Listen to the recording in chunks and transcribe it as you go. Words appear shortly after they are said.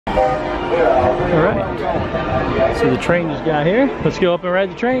Alright, so the train just got here. Let's go up and ride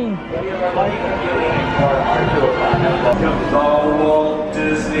the train. The Walt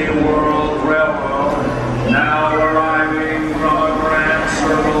Disney World Railroad now arriving from a grand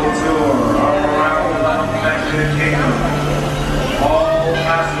circle tour around the Magic Kingdom. All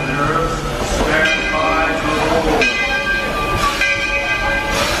passengers stand by to board.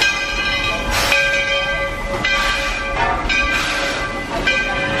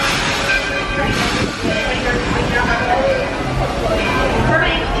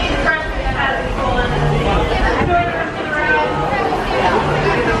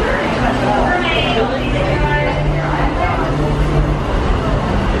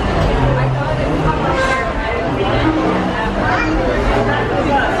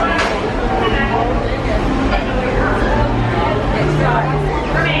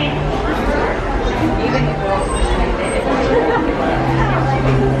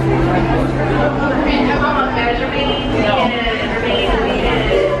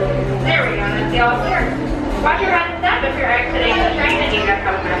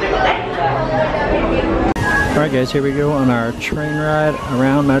 Alright guys, here we go on our train ride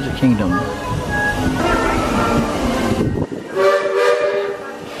around Magic Kingdom.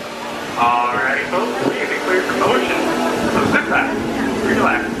 Alrighty folks, we're getting clear for motion. So sit back,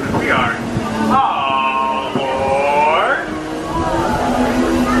 relax, and we are all aboard.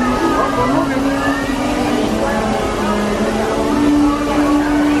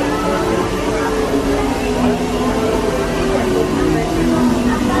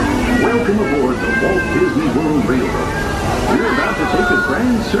 Welcome aboard the Walt Disney World Railroad. We're about to take a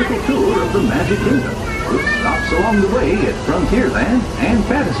grand circle tour of the Magic Kingdom, with stops along the way at Frontierland and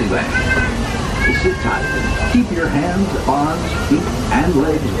Fantasyland. Sit tight and keep your hands, arms, feet, and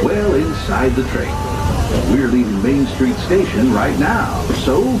legs well inside the train. We're leaving Main Street Station right now,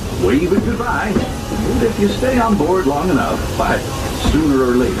 so wave it goodbye. And if you stay on board long enough, sooner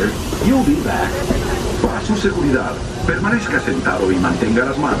or later, you'll be back. Para su seguridad, permanezca sentado y mantenga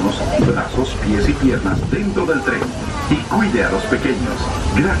las manos, brazos, pies y piernas dentro del tren. Y cuide a los pequeños.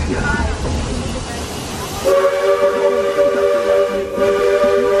 Gracias.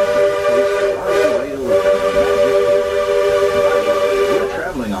 We're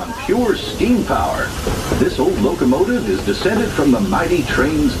traveling on pure steam power. This old locomotive is descended from the mighty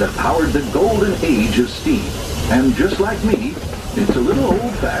trains that powered the golden age of steam. And just like me, it's a little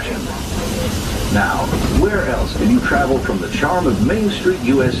old-fashioned. Now, where else can you travel from the charm of Main Street,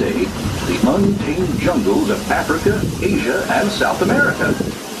 USA, to the untamed jungles of Africa, Asia, and South America?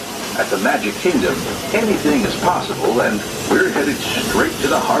 At the Magic Kingdom, anything is possible, and we're headed straight to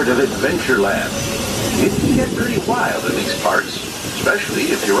the heart of Adventureland. It can get pretty wild in these parts,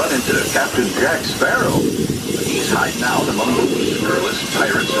 especially if you run into Captain Jack Sparrow. He's hiding out among those scurrilous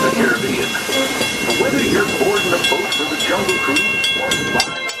pirates of the Caribbean. But whether you're boarding a boat for the Jungle Cruise or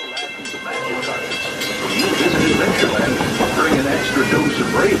flying you visit Adventureland, bring an extra dose of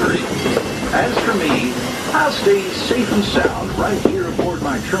bravery. As for me, I'll stay safe and sound right here aboard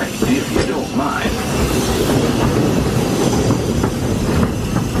my train, if you don't mind.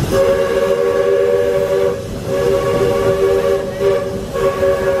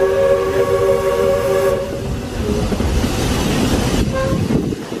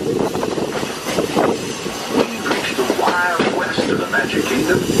 We've reached the wild west of the Magic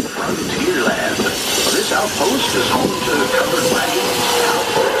Kingdom, Frontierland. This outpost is home to covered wagons,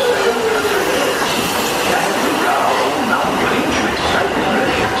 cowboys, and country fairs. And we've got our own mountain range of exciting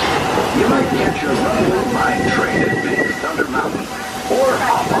adventures. You might catch a run-of-the mine train at Big Thunder Mountain, or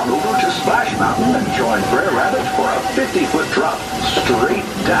hop on over to Splash Mountain and join Brer Rabbit for a 50-foot drop straight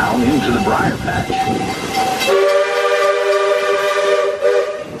down into the Briar Patch.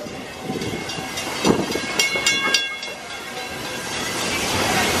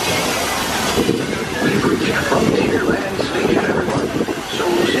 Frontierland Station, everyone. So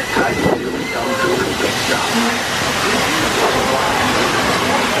sit tight until we come to the big stop.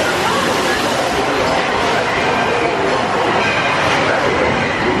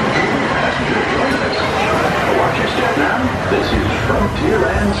 Passenger join us. Watch your step now. This is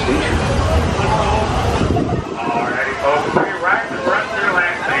Frontierland Station. Alrighty folks, we arrived at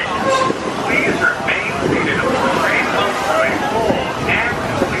Frontierland Station. Please remain seated until the train comes to a full and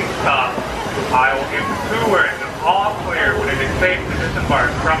complete stop. I will give 2 words of all clear when it is safe to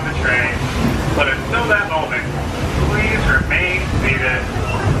disembark from the train. But until that moment, please remain seated.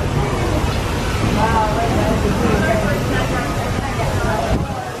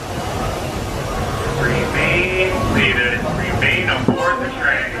 Remain seated. Remain aboard the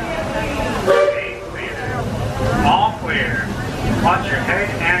train. Remain seated. All clear. Watch your head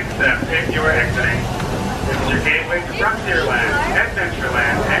and accept if you are exiting. This is your gateway to Frontierland,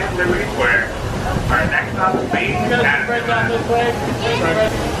 Adventureland, and Liberty Square. Our next stop will be Fantasyland.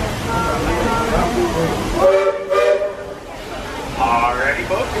 Alrighty,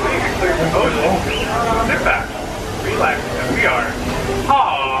 folks, please clear the motion. Sit back, relax, and we are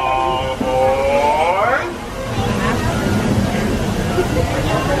all aboard.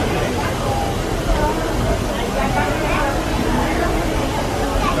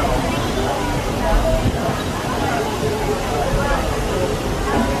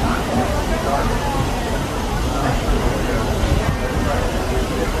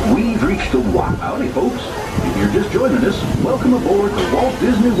 We've reached the Walt. Howdy, folks. If you're just joining us, welcome aboard the Walt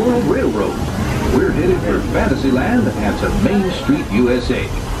Disney World Railroad. We're headed for Fantasyland and to Main Street, USA.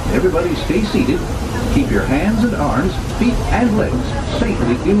 Everybody stay seated. Keep your hands and arms, feet and legs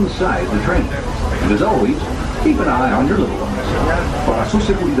safely inside the train. And as always, keep an eye on your little ones. Para su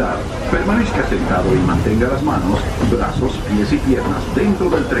seguridad, permanezca sentado y mantenga las manos, brazos, pies y piernas dentro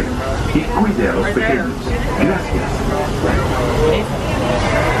del tren y cuide a los pequeños. Gracias.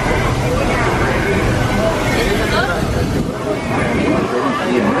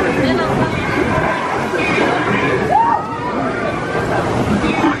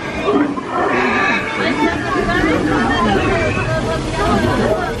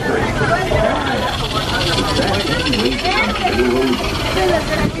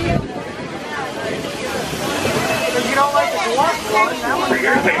 For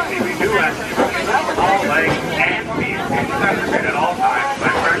your safety, we do ask you to keep all legs and feet accessible at all times by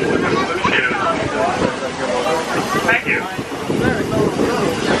practicing with blue shoes. Thank you.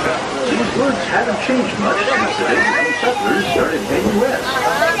 These roads haven't changed much since the days when settlers started heading west.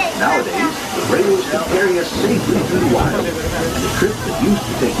 Nowadays, the rails can carry us safely through the wild, and a trip that used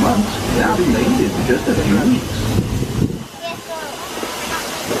to take months can now be made in just a few weeks.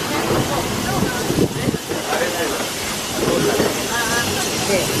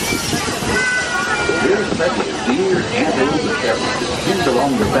 There's plenty of deer, antelope, and elk skinned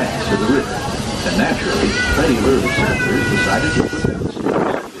along the banks of the river, and naturally, plenty of early settlers decided to put down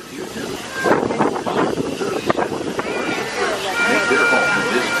stakes here too. Those early settlers make their home in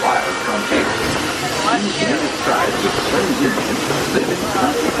this wild frontier. These native tribes of the Plains Indians lived in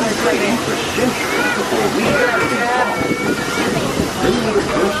constant trading for centuries before we ever came along. They were the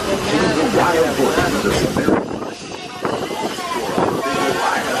first to change the wild horses of the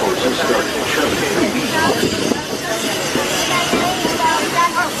American horses started shoving through these mountains.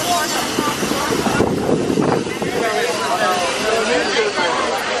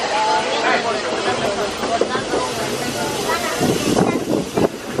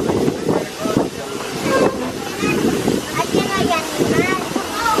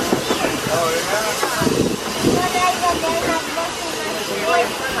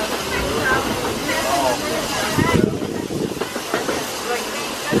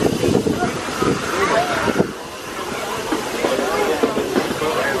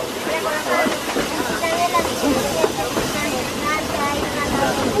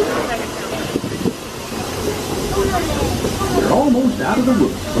 We're almost out of the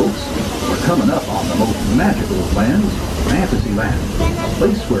woods, folks. We're coming up on the most magical of lands, Fantasyland, a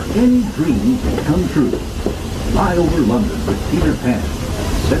place where any dream can come true. Fly over London with Peter Pan.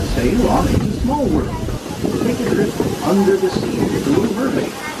 Set sail on a small world. Take a trip under the sea with the little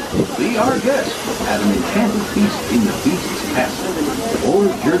mermaid. Be our guest at an enchanted feast in the beast's castle, or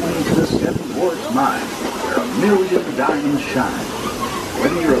journey into the seven dwarfs' mine, where 1,000,000 diamonds shine.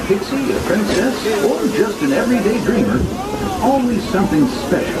 Whether you're a pixie, a princess, or just an everyday dreamer, there's always something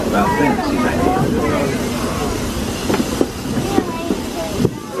special about Fantasyland.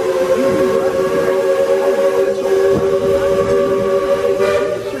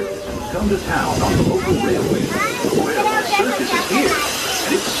 Come to town on the local railway. Well, the circus is here,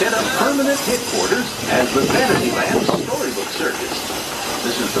 and it's set up permanent headquarters as the Fantasyland Storybook Circus.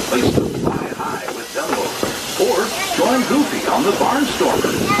 This is the place to fly high with Dumbo, or join Goofy on the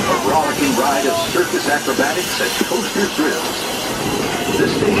Barnstormer, a rollicking ride of circus acrobatics and coaster thrills.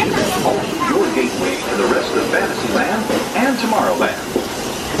 This station is also your gateway to the rest of Fantasyland and Tomorrowland.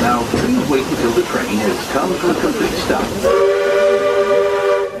 Now, please wait until the train has come to a complete stop.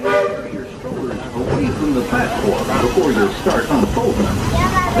 Away from the platform before you start unfolding them.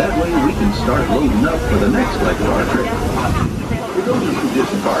 That way we can start loading up for the next leg of our trip. For those of you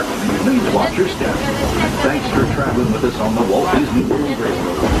disembarking, please watch your steps. Thanks for traveling with us on the Walt Disney World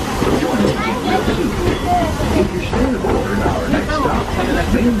Railroad. Join us again real soon. If you're staying aboard, our next stop is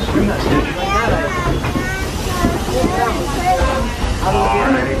Main Street Station.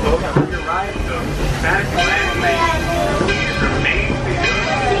 Alrighty, folks, on your ride to Fantasyland Main. These are Main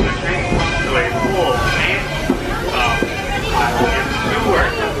Street.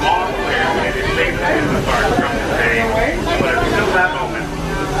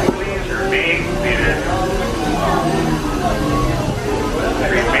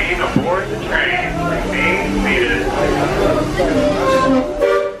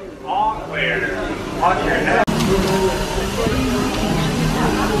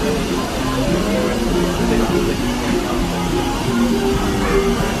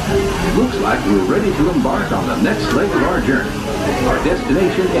 like we're ready to embark on the next leg of our journey. Our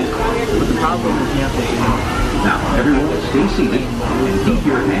destination is... Now, everyone stay seated and keep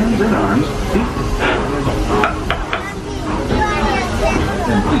your hands and arms feet.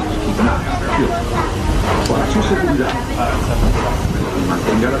 And please keep an eye on our children. Para su seguridad,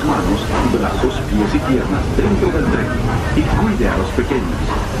 mantenga las manos, brazos, pies y piernas dentro del tren y cuide a los pequeños.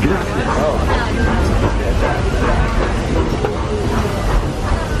 Gracias.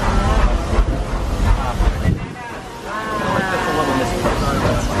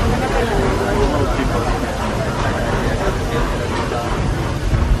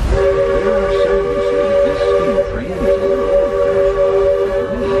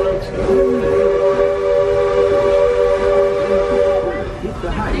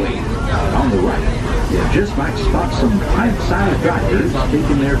 Just might spot some pint-sized drivers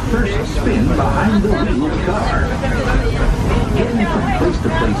taking their first spin behind the wheel of the car. Getting from place to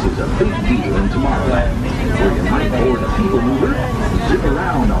place is a big deal in Tomorrowland, where you might board a people mover, zip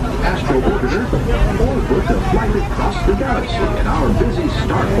around on the Astro Orbiter, or book a flight across the galaxy in our busy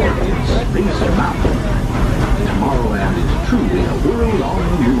starport in Space Mountain. Tomorrowland is truly a world on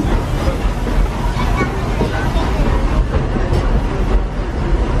the move.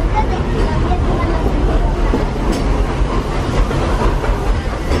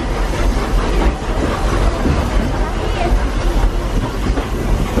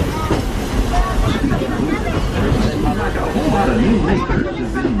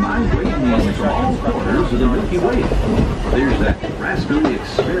 Of the Milky Way. There's that Raspberry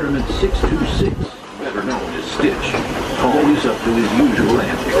Experiment 626, better known as Stitch, always up to his usual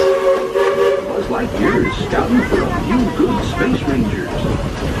antics. Buzz Lightyear is scouting for a few good space rangers.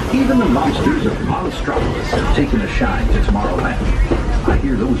 Even the monsters of Monstropolis have taken a shine to Tomorrowland. I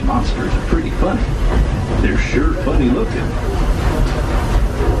hear those monsters are pretty funny. They're sure funny looking.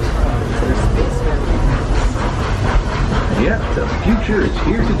 Yep, the future is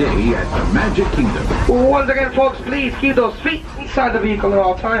here today at the Magic Kingdom. Once again, folks, please keep those feet inside the vehicle at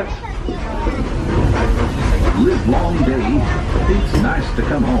all times. Live long day. It's nice to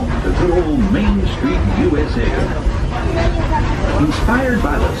come home to good old Main Street, USA. Inspired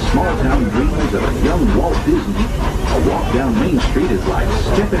by the small-town dreams of a young Walt Disney, a walk down Main Street is like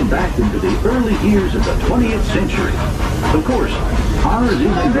stepping back into the early years of the 20th century. Of course, ours is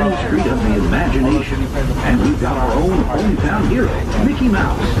the Main Street of the imagination, and we've got our own hometown hero, Mickey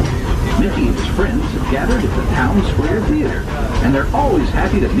Mouse. Mickey and his friends have gathered at the Town Square Theater, and they're always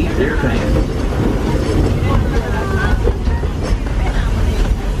happy to meet their fans.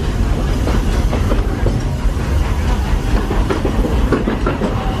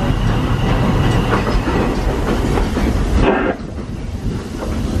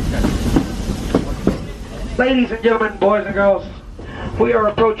 Ladies and gentlemen, boys and girls, we are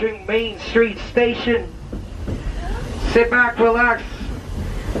approaching Main Street Station. Sit back, relax.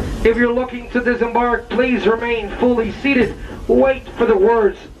 If you're looking to disembark, please remain fully seated. Wait for the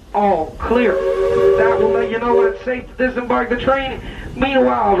words, all clear. That will let you know when it's safe to disembark the train.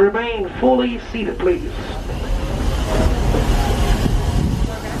 Meanwhile, remain fully seated, please.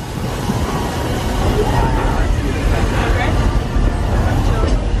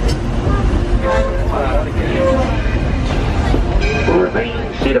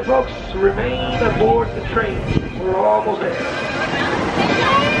 Remain seated, folks. Remain aboard the train. We're almost there.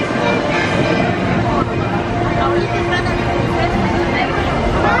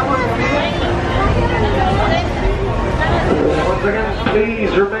 Once again,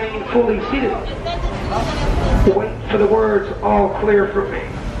 please remain fully seated. Wait for the words, all clear from me.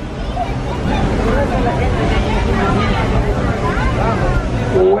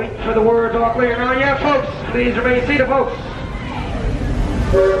 Wait for the words, all clear. Now, yeah, folks, please remain seated, folks.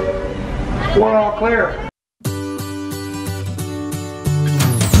 We're all clear.